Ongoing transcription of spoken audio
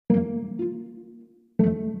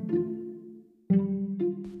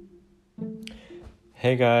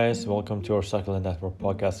Hey guys, welcome to our Succulent Network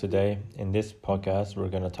podcast today. In this podcast, we're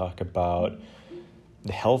going to talk about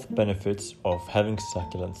the health benefits of having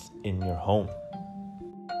succulents in your home.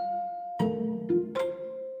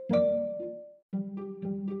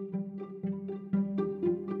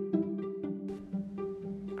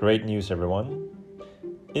 Great news, everyone.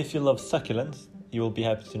 If you love succulents, you will be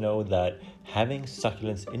happy to know that having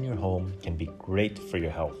succulents in your home can be great for your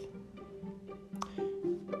health.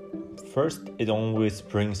 First, it always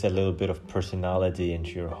brings a little bit of personality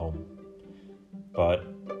into your home. But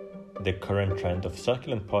the current trend of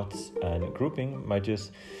succulent pots and grouping might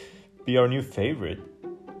just be our new favorite,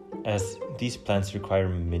 as these plants require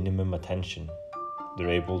minimum attention. They're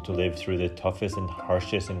able to live through the toughest and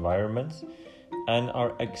harshest environments and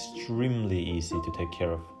are extremely easy to take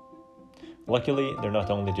care of. Luckily, they're not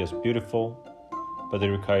only just beautiful, but they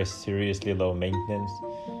require seriously low maintenance,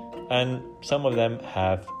 and some of them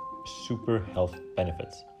have super health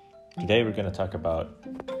benefits. Today we're going to talk about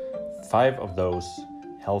 5 of those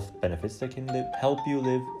health benefits that can help you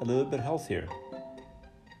live a little bit healthier.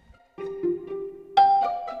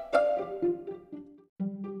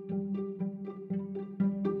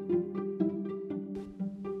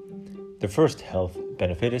 The first health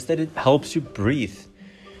benefit is that it helps you breathe.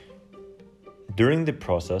 During the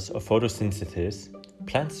process of photosynthesis,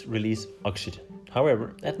 plants release oxygen.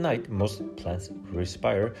 However, at night, most plants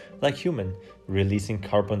respire like humans, releasing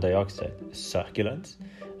carbon dioxide. Succulents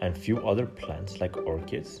and few other plants like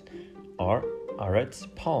orchids are its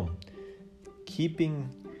palm, keeping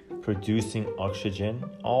producing oxygen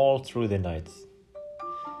all through the nights.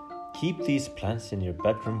 Keep these plants in your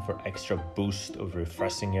bedroom for extra boost of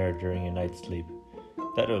refreshing air during your night's sleep.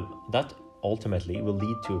 That ultimately will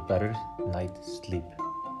lead to a better night's sleep.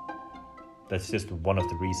 That's just one of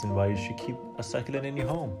the reasons why you should keep a succulent in your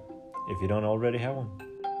home, if you don't already have one.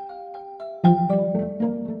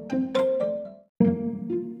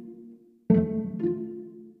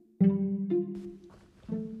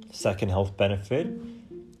 Second health benefit,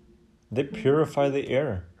 they purify the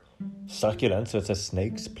air. Succulents such as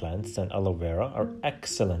snakes, plants, and aloe vera are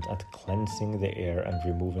excellent at cleansing the air and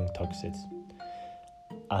removing toxins.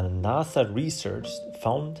 And NASA research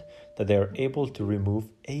found that they are able to remove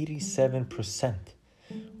 87%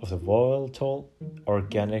 of the volatile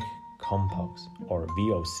organic compounds, or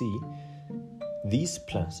VOC. These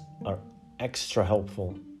plants are extra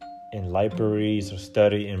helpful in libraries or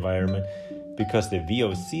study environment because the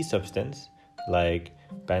VOC substance, like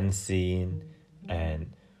benzene and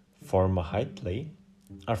formaldehyde,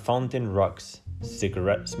 are found in rugs,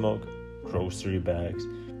 cigarette smoke, grocery bags,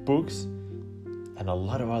 books, and a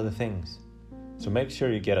lot of other things. So make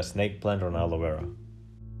sure you get a snake plant or an aloe vera.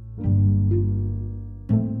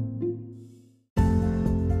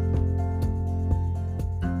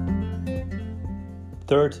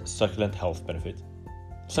 Third succulent health benefit.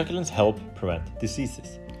 Succulents help prevent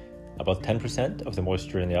diseases. About 10% of the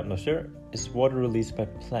moisture in the atmosphere is water released by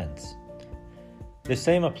plants. The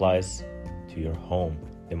same applies to your home.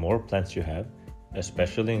 The more plants you have,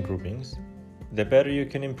 especially in groupings, the better you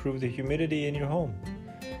can improve the humidity in your home.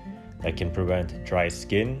 That can prevent dry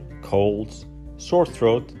skin, colds, sore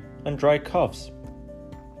throat, and dry coughs.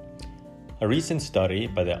 A recent study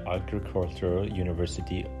by the Agricultural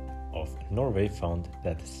University of Norway found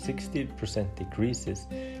that 60% decreases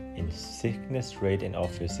in sickness rate in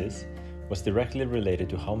offices was directly related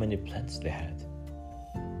to how many plants they had.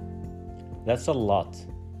 That's a lot,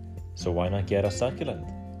 so why not get a succulent?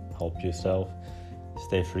 Help yourself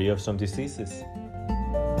stay free of some diseases.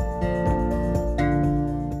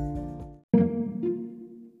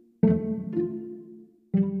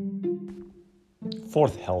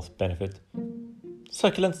 Fourth health benefit.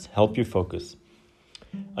 Succulents help you focus.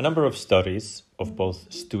 A number of studies of both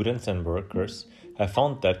students and workers have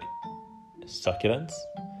found that succulents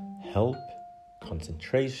help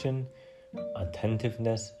concentration,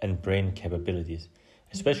 attentiveness, and brain capabilities,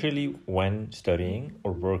 especially when studying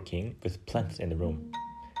or working with plants in the room.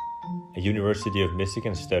 A University of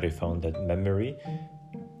Michigan study found that memory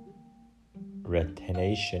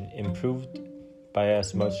retention improved by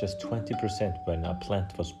as much as 20% when a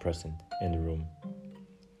plant was present in the room.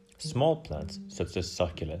 Small plants, such as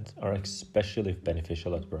succulents, are especially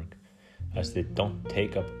beneficial at work, as they don't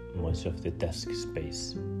take up much of the desk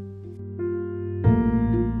space.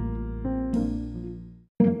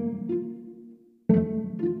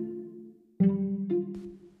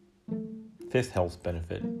 Fifth health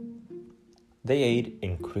benefit. They aid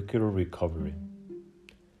in quicker recovery.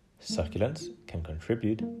 Succulents can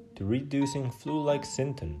contribute to reducing flu-like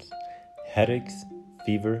symptoms, headaches,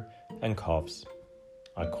 fever, and coughs.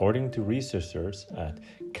 According to researchers at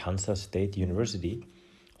Kansas State University,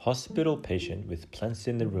 hospital patients with plants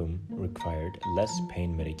in the room required less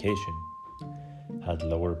pain medication, had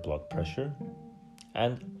lower blood pressure,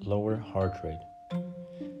 and lower heart rate.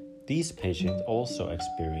 These patients also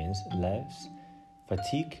experienced less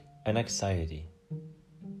fatigue and anxiety.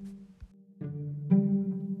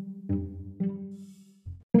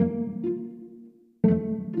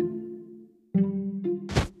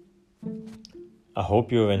 I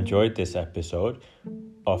hope you have enjoyed this episode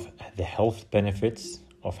of the health benefits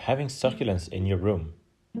of having succulents in your room.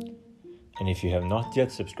 And if you have not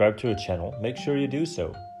yet subscribed to our channel, make sure you do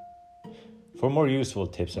so. For more useful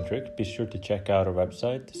tips and tricks, be sure to check out our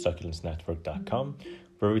website, succulentsnetwork.com,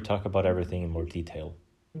 where we talk about everything in more detail.